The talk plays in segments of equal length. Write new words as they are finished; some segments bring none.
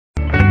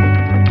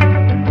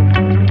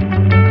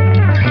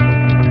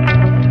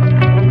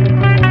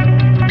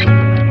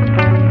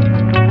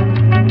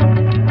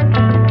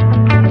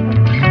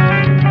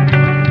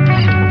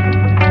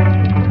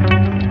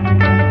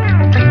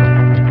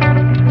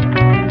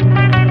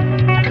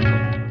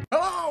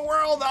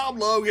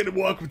Logan, and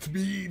welcome to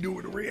me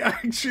doing a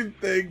reaction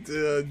thing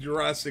to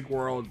Jurassic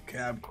World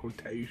Camp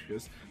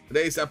Cretaceous.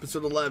 Today's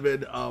episode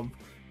 11 of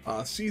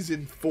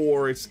season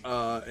 4. It's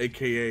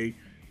aka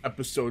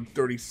episode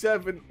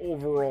 37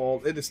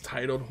 overall. It is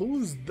titled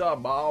 "Who's the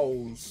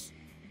Mouse?"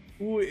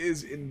 Who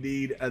is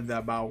indeed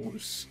the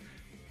mouse?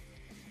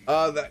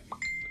 That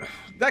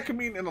could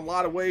mean in a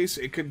lot of ways.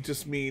 It could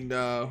just mean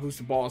who's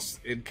the boss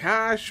in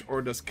Cash,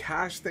 or does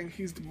Cash think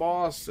he's the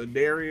boss?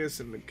 Darius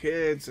and the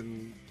kids,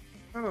 and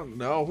I don't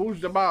know. Who's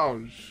the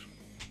mouse?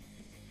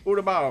 Who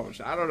the mouse?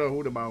 I don't know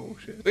who the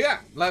mouse is. But yeah,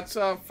 let's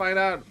find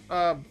out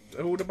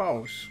who the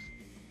mouse.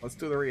 Let's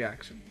do the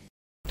reaction.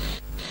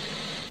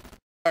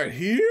 All right,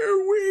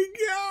 here we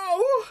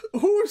go.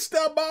 Who's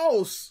the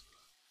mouse?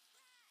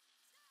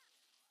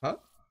 Huh?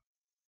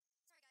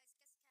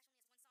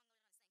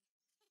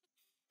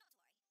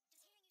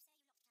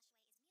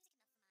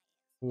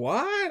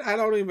 What? I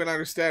don't even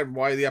understand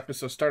why the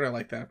episode started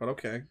like that, but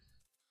okay.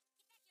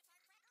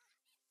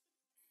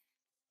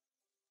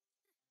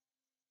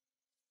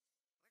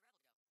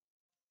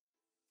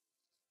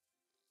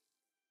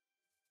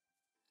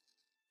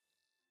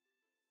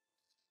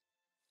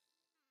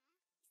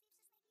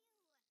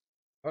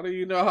 How do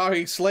you know how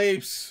he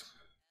sleeps?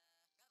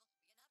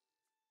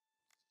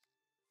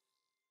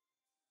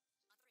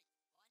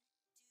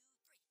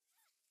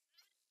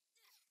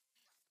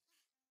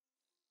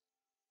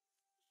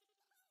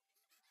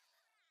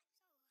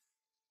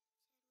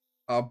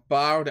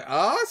 About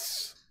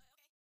us?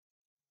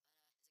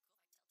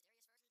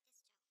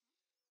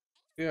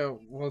 Yeah,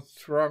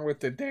 what's wrong with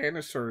the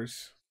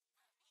dinosaurs?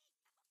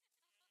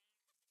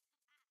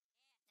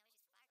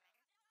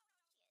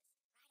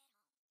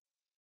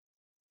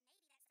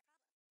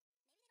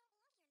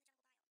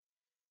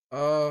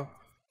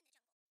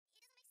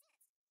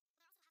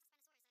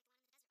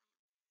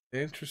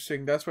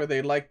 Interesting. That's why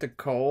they like the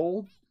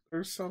cold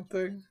or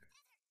something.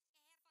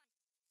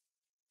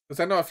 Because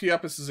I know a few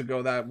episodes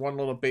ago that one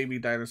little baby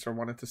dinosaur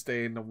wanted to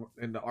stay in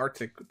the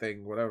Arctic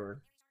thing,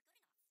 whatever.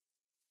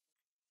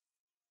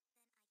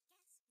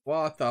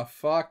 What the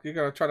fuck? You're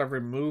gonna try to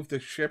remove the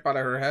ship out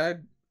of her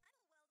head?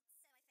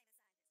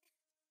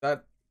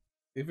 That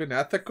even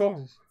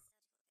ethical?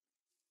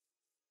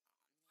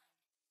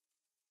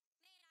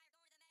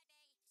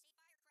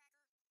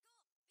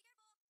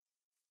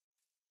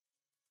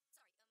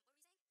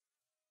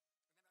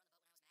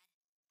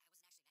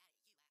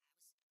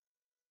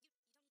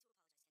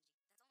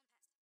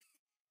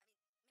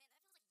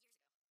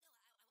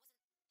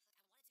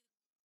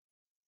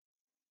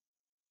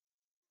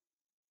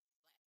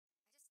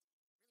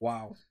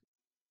 Wow.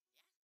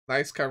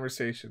 Nice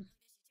conversation.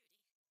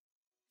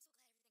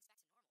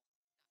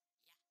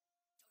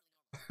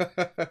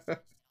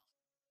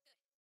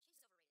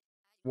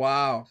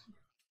 Wow.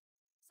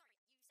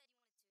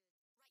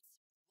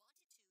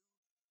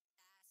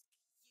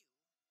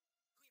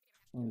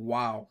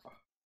 Wow.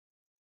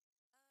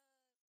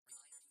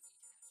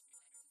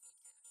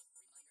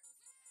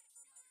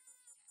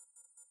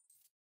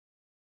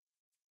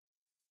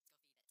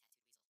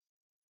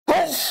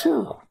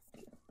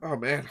 Oh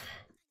man.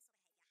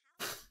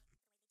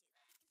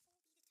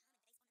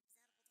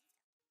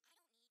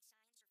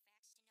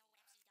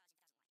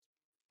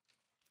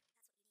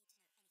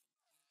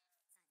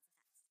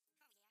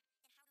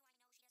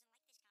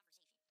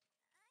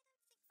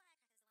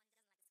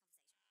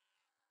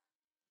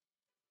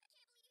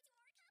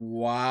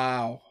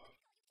 Wow.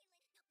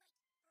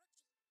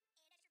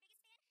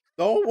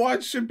 No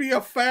one should be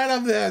a fan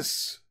of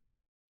this.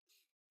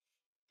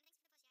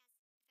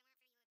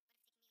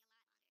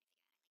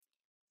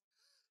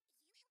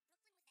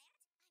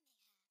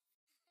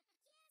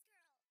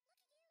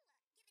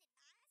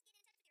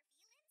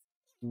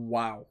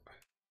 Wow.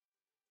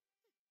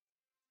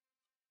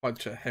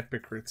 Bunch of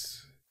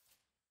hypocrites.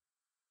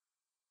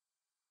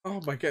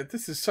 Oh my god,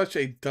 this is such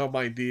a dumb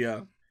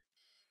idea.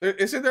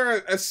 Isn't there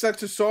a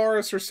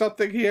Centaurus or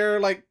something here?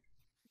 Like,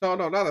 no,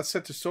 not a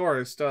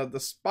Centaurus, the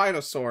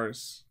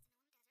Spinosaurus.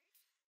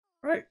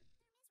 Right.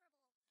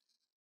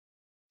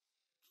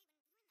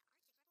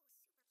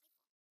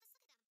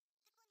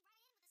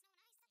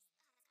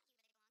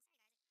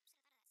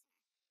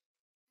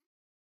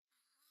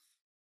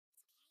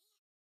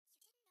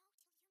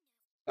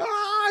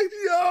 Ah,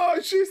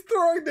 yo, she's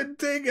throwing the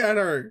ding at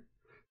her.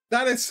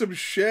 That is some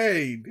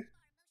shade.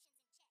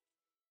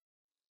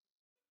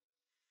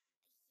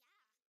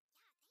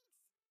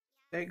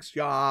 Thanks,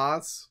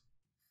 Jaws.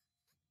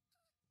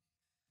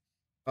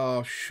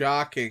 Oh,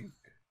 shocking.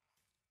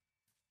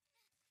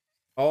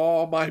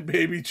 Oh, my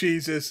baby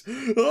Jesus.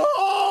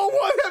 Oh,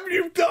 what have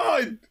you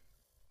done?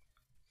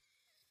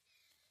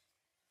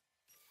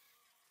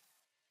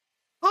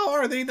 How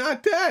are they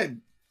not dead?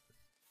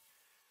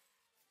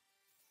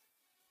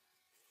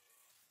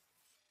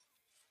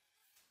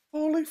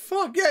 Holy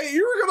fuck. Yeah,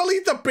 you were gonna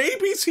leave the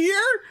babies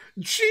here?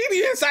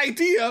 Genius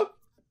idea.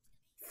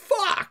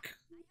 Fuck.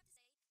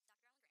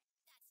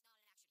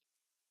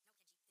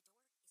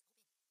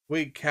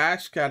 Wait,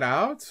 Cash got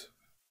out?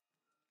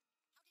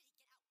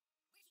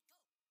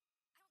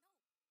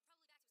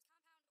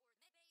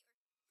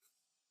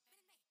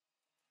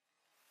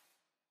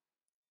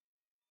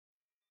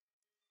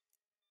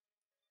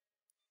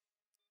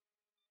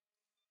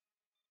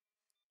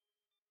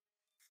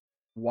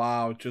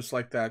 Wow, just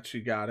like that,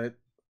 she got it.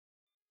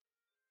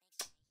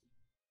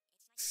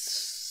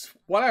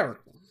 Whatever.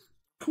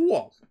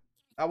 Cool.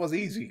 That was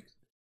easy.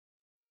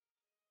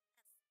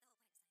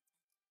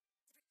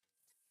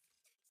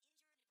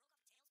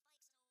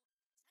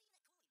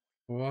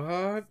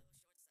 What?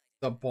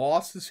 The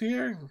boss is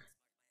here?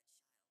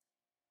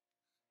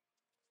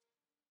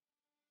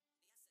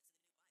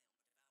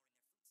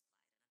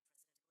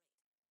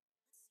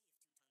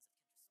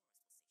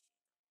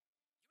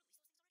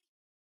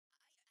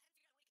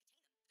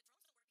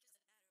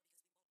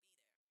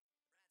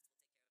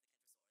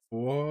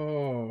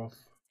 Whoa.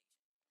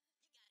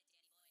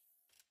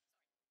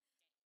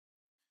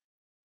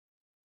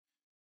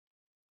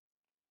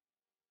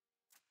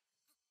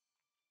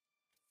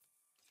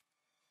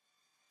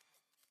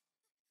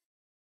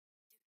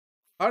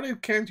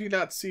 Can't you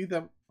not see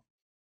them?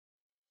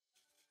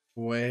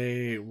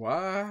 Wait,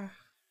 what?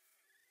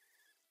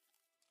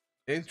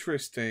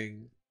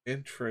 Interesting.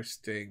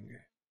 Interesting.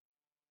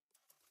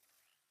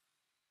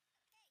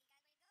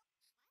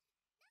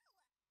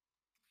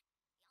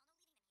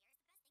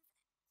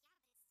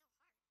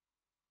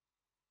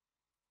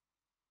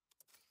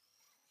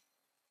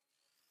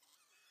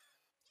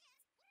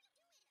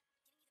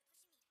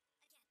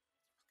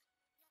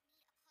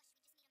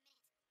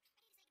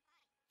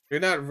 You're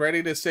not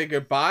ready to say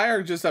goodbye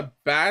or just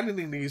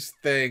abandoning these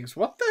things?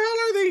 What the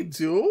hell are they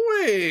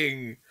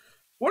doing?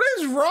 What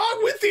is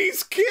wrong with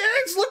these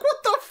kids? Look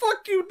what the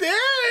fuck you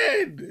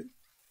did!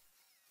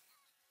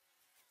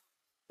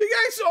 The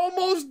guys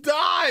almost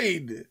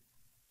died!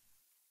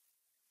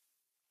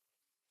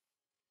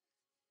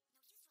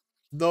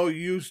 No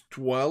use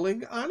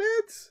dwelling on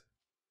it?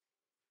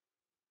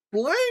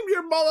 Blame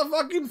your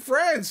motherfucking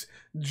friends!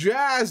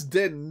 Jazz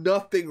did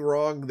nothing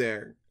wrong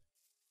there.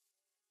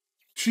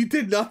 She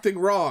did nothing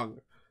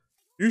wrong.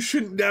 You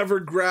should never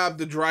grab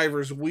the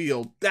driver's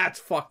wheel. That's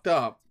fucked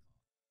up.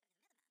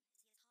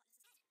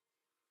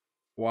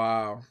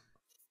 Wow.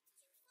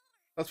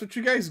 That's what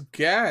you guys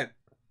get.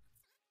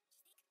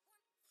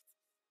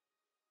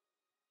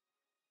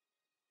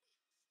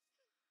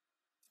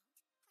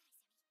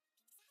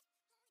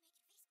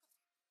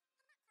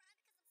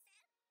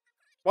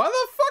 Why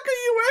the fuck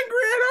are you angry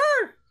at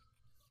her?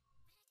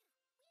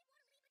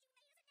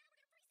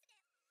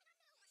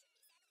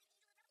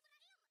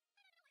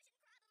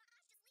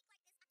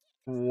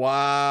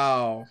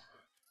 Wow.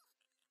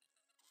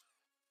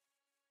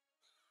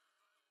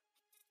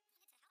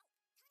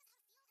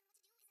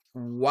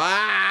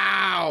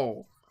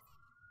 Wow.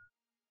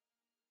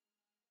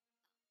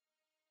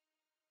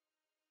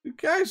 You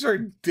guys are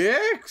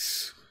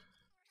dicks.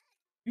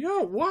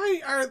 Yo,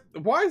 why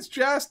is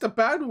Jazz the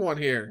bad one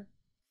here?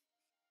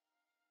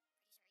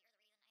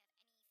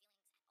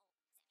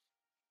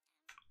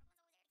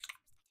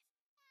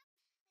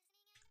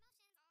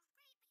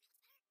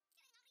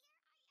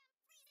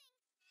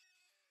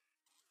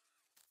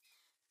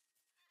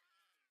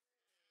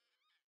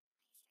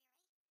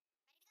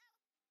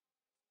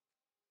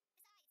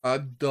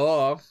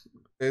 Duh.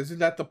 Isn't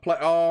that the play?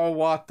 Oh,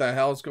 what the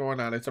hell's going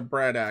on? It's a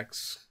bread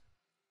axe.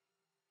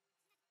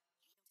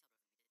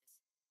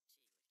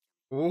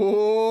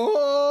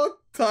 Oh,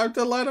 time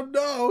to let him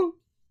know.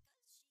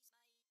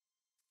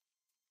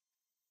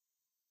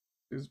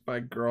 Is my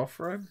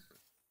girlfriend?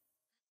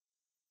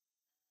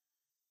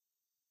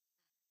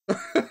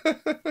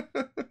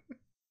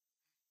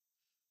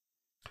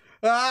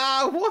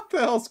 Ah, what the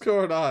hell's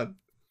going on?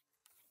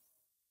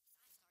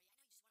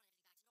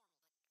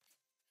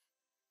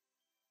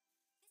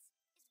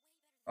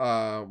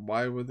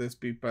 Why would this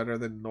be better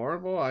than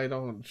normal? I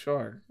don't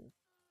sure.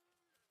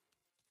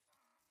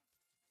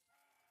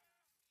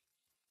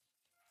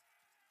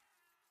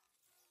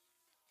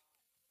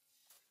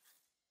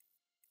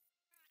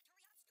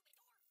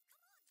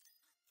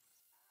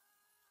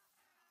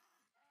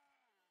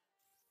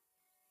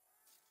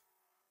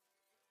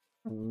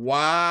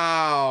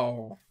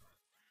 Wow.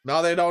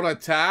 Now they don't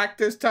attack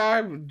this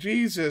time?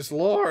 Jesus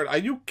Lord. Are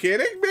you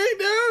kidding me,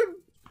 dude?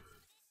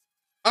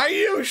 Are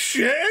you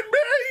shitting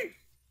me?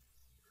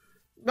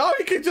 No,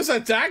 you can just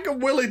attack him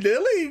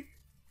willy-nilly.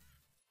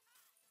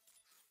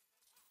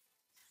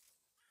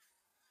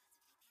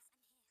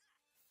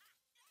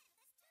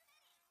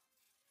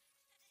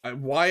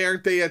 Why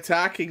aren't they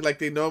attacking like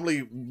they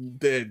normally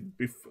did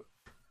before?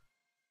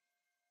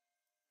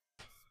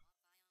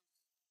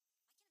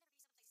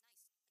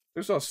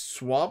 There's a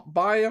swamp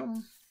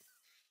biome?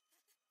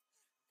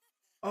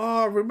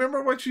 Oh,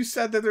 remember when she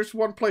said that there's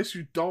one place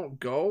you don't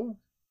go?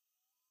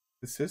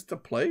 Is this the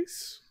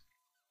place?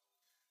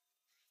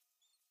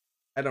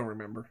 I don't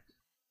remember.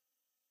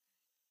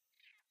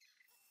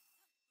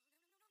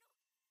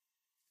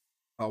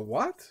 A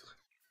what?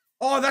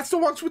 Oh, that's the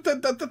ones with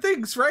the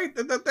things, right?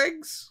 The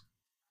things.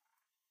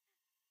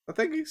 The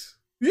thingies.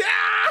 Yeah!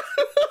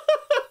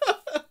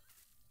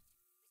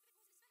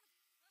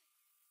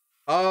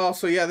 Oh,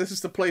 so yeah, this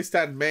is the place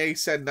that May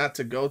said not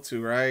to go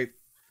to, right?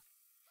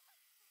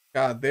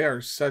 God, they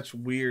are such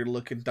weird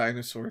looking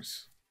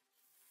dinosaurs.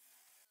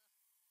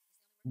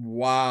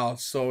 Wow,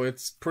 so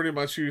it's pretty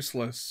much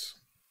useless.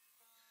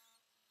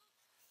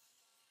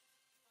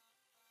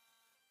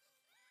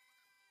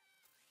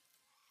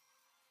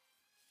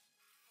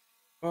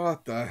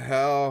 What the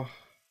hell?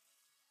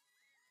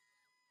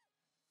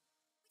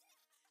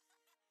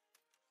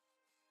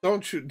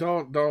 Don't you,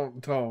 don't.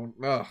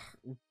 Ugh,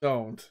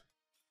 don't.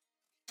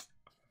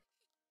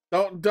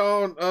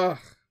 Ugh.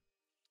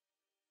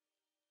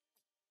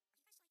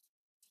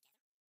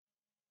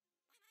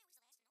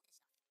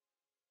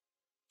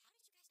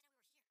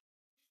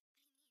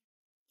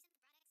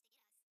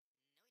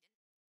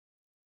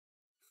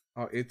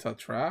 Oh, it's a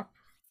trap?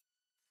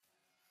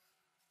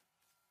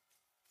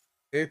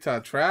 It's a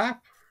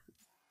trap?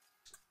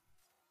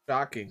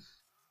 Shocking.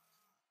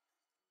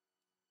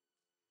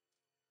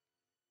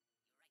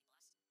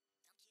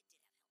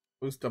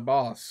 Who's the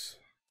boss?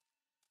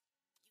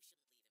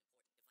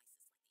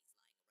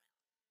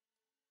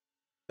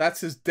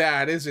 That's his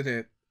dad, isn't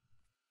it?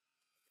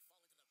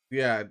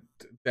 Yeah,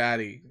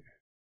 daddy.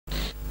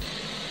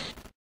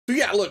 So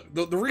yeah, look,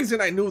 the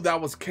reason I knew that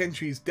was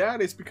Kenji's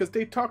dad is because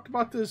they talked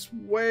about this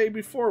way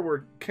before,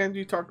 where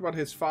Kenji talked about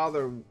his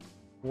father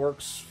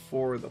works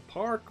for the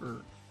park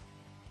or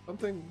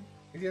something.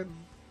 Again,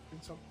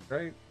 something,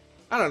 right?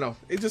 I don't know.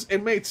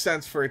 It made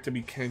sense for it to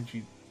be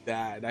Kenji's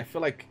dad. I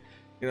feel like,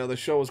 you know, the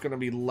show was gonna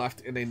be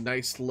left in a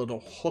nice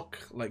little hook,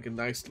 like a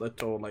nice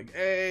little like,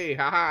 hey,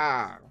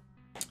 haha.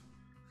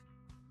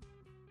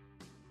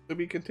 To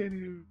be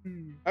continued.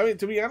 I mean,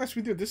 to be honest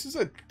with you, this is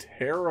a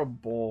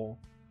terrible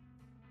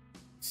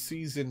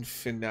season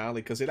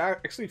finale because it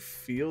actually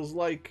feels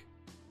like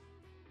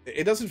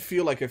it doesn't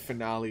feel like a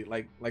finale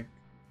like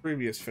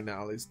previous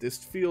finales. This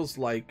feels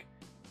like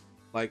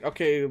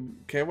okay,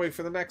 can't wait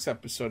for the next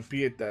episode,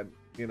 be it that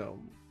you know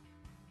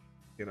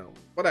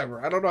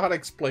whatever. I don't know how to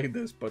explain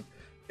this, but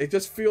it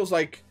just feels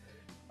like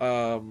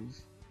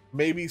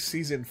maybe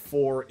season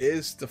 4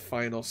 is the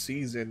final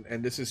season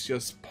and this is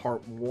just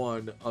part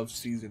 1 of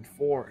season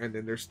 4 and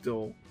then there's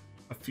still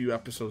a few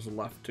episodes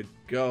left to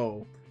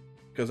go,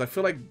 because I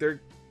feel like there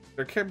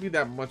can't be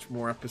that much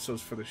more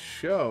episodes for the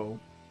show,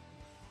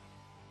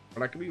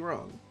 but I could be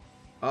wrong.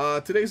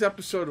 Today's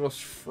episode was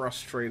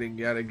frustrating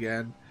yet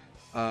again.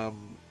 I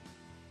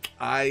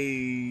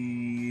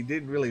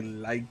didn't really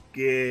like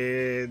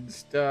it and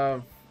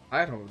stuff.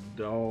 I don't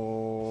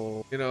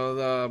know.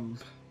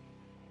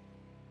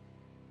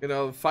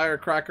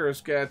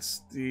 Firecrackers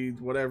gets the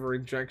whatever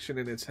injection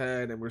in its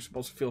head, and we're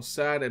supposed to feel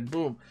sad, and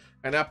boom,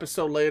 an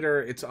episode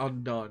later, it's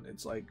undone.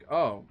 It's like,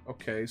 oh,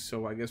 okay,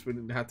 so I guess we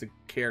didn't have to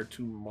care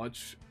too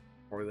much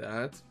for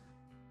that.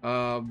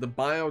 The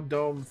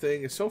biodome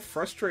thing is so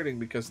frustrating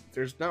because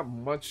there's not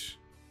much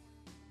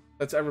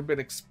that's ever been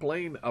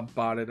explained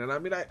about it. And I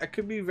mean, I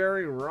could be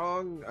very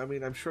wrong. I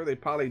mean, I'm sure they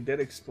probably did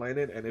explain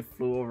it and it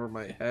flew over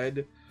my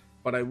head,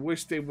 but I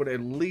wish they would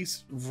at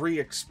least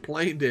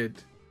re-explained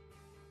it.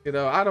 You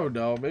know, I don't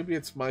know. Maybe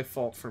it's my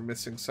fault for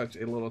missing such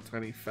a little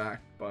tiny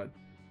fact, but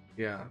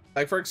yeah.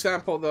 Like, for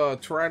example, the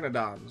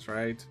Pteranodons,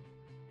 right?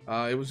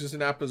 It was just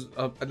an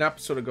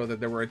episode ago that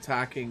they were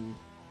attacking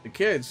the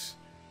kids.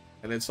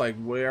 And it's like,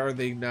 where are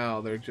they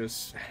now? They're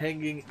just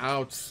hanging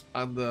out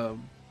on the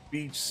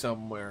beach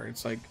somewhere.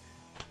 It's like,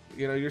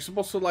 you know, you're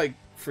supposed to, like,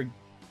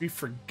 be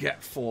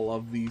forgetful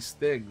of these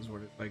things.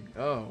 When it's like,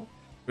 oh,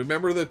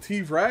 remember the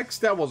T-Rex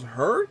that was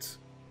hurt?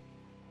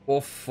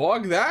 Well,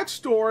 fuck that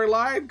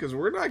storyline, because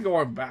we're not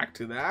going back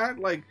to that.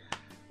 Like,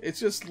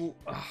 it's just too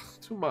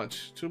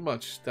much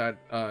that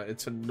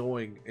it's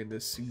annoying in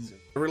this season.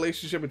 The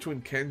relationship between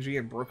Kenji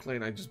and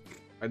Brooklyn,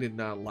 I did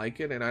not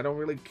like it, and I don't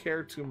really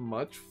care too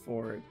much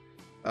for it.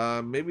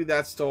 Maybe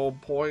that's the whole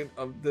point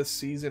of this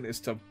season, is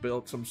to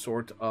build some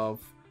sort of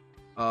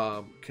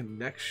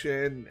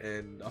connection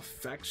and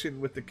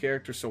affection with the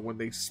character, so when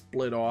they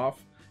split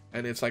off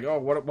and it's like, oh,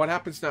 what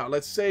happens now?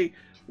 Let's say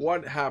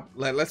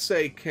let's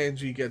say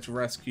Kenji gets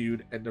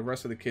rescued and the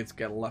rest of the kids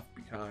get left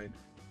behind,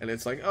 and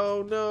it's like,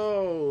 oh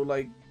no,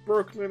 like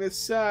Brooklyn is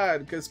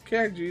sad because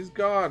Kenji's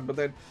gone, but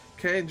then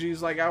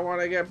Kenji's like, I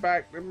want to get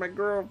back with my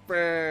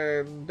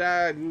girlfriend.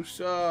 Dad, you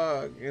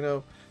suck, you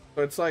know.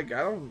 But it's like,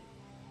 I don't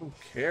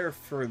care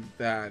for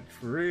that,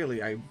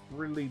 really. I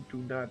really do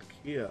not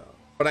care.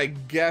 But I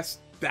guess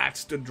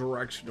that's the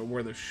direction of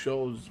where the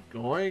show's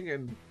going,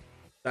 and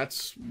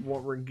that's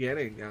what we're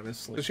getting,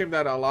 honestly. It's a shame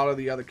that a lot of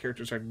the other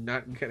characters are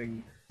not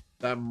getting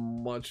that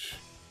much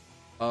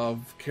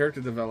of character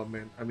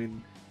development. I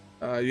mean,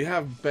 you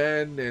have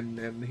Ben,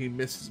 and he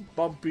misses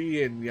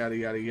Bumpy, and yada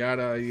yada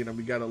yada. You know,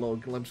 we got a little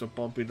glimpse of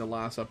Bumpy in the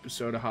last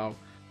episode of how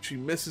she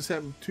misses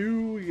him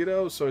too, you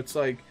know. So it's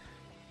like,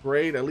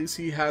 great, at least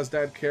he has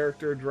that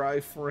character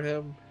drive for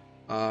him.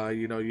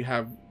 You know, you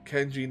have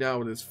Kenji now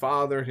with his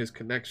father, his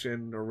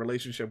connection or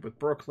relationship with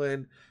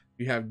Brooklyn.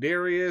 You have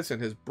Darius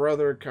and his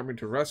brother coming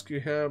to rescue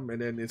him,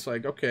 and then it's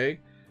like, okay,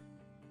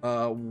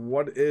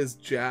 what is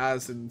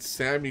Jazz and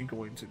Sammy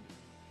going to do?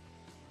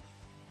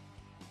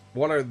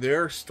 What are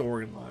their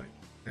storyline?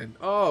 And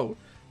oh,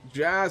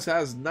 Jazz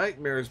has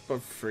nightmares,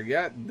 but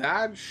forget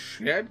that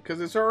shit because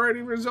it's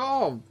already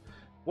resolved.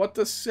 What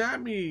does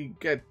Sammy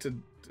get to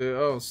do?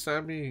 Oh,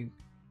 Sammy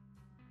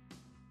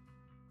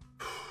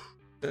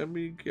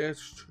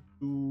gets to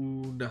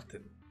do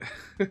nothing.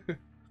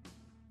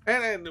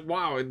 And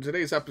wow, in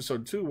today's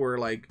episode too, where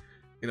like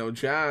You know,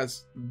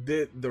 Jazz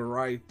did the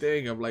right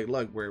thing of like,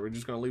 look, we're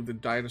just gonna leave the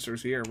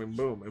dinosaurs here, and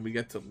boom, and we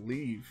get to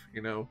leave.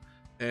 You know,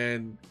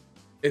 and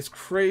it's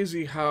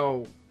crazy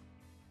how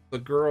the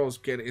girls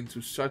get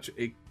into such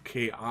a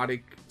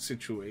chaotic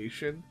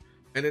situation,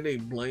 and then they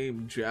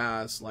blame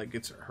Jazz like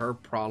it's her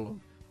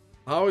problem.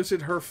 How is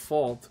it her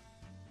fault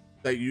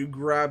that you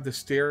grabbed the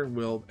steering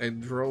wheel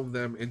and drove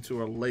them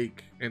into a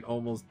lake and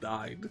almost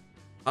died?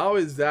 How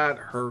is that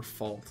her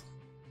fault?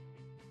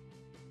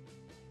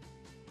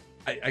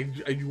 Are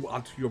you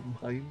out of your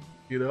mind?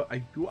 You know,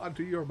 are you out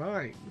of your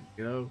mind?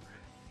 You know,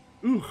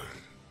 ooh.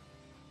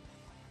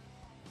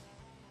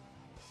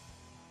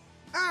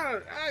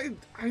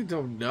 I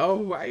don't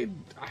know. I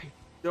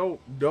don't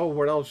know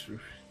what else to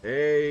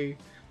say.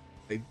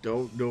 I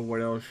don't know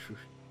what else to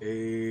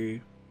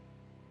say.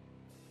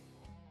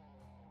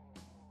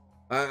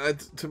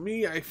 To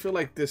me, I feel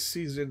like this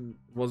season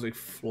was a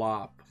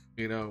flop.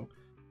 You know,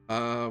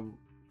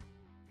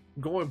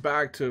 going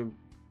back to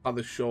how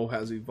the show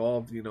has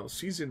evolved. You know,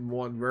 season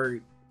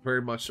 1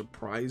 very much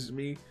surprised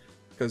me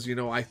because, you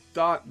know, I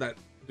thought that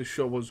the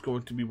show was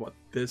going to be what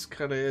this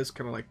kind of is,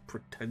 kind of like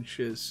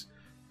pretentiousness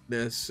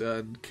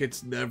and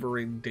kids never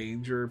in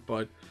danger.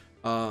 But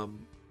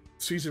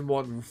season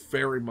 1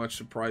 very much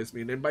surprised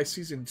me, and then by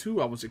season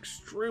 2, I was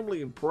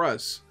extremely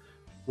impressed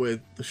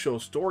with the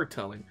show's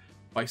storytelling.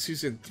 By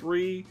season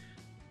 3,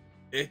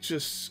 it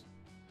just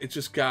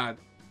got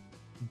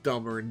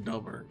dumber and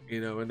dumber,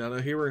 you know. And now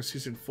here we're in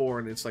season 4,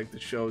 and it's like the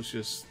show's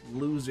just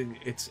losing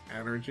its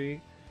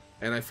energy,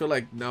 and I feel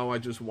like now I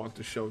just want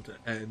the show to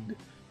end.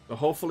 So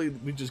hopefully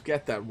we just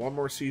get that one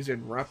more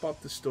season, wrap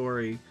up the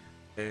story,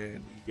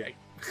 and yay.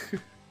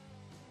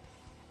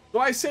 So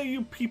I say,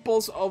 you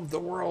peoples of the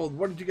world,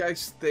 what did you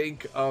guys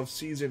think of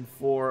season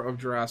 4 of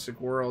Jurassic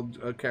World,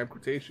 Camp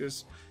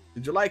Cretaceous?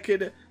 Did you like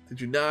it?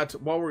 Did you not?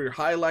 What were your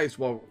highlights?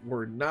 What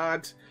were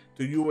not?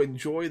 Do you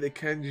enjoy the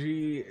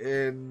Kenji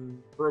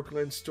and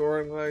Brooklyn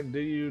storyline? Do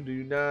you? Do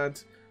you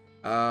not?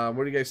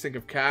 What do you guys think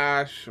of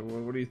Cash?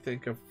 What do you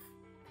think of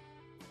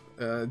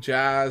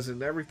Jazz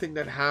and everything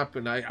that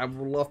happened? I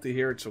would love to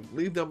hear it. So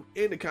leave them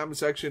in the comment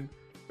section.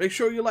 Make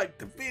sure you like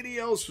the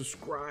video,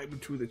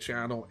 subscribe to the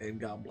channel, and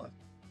God bless.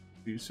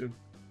 See you soon.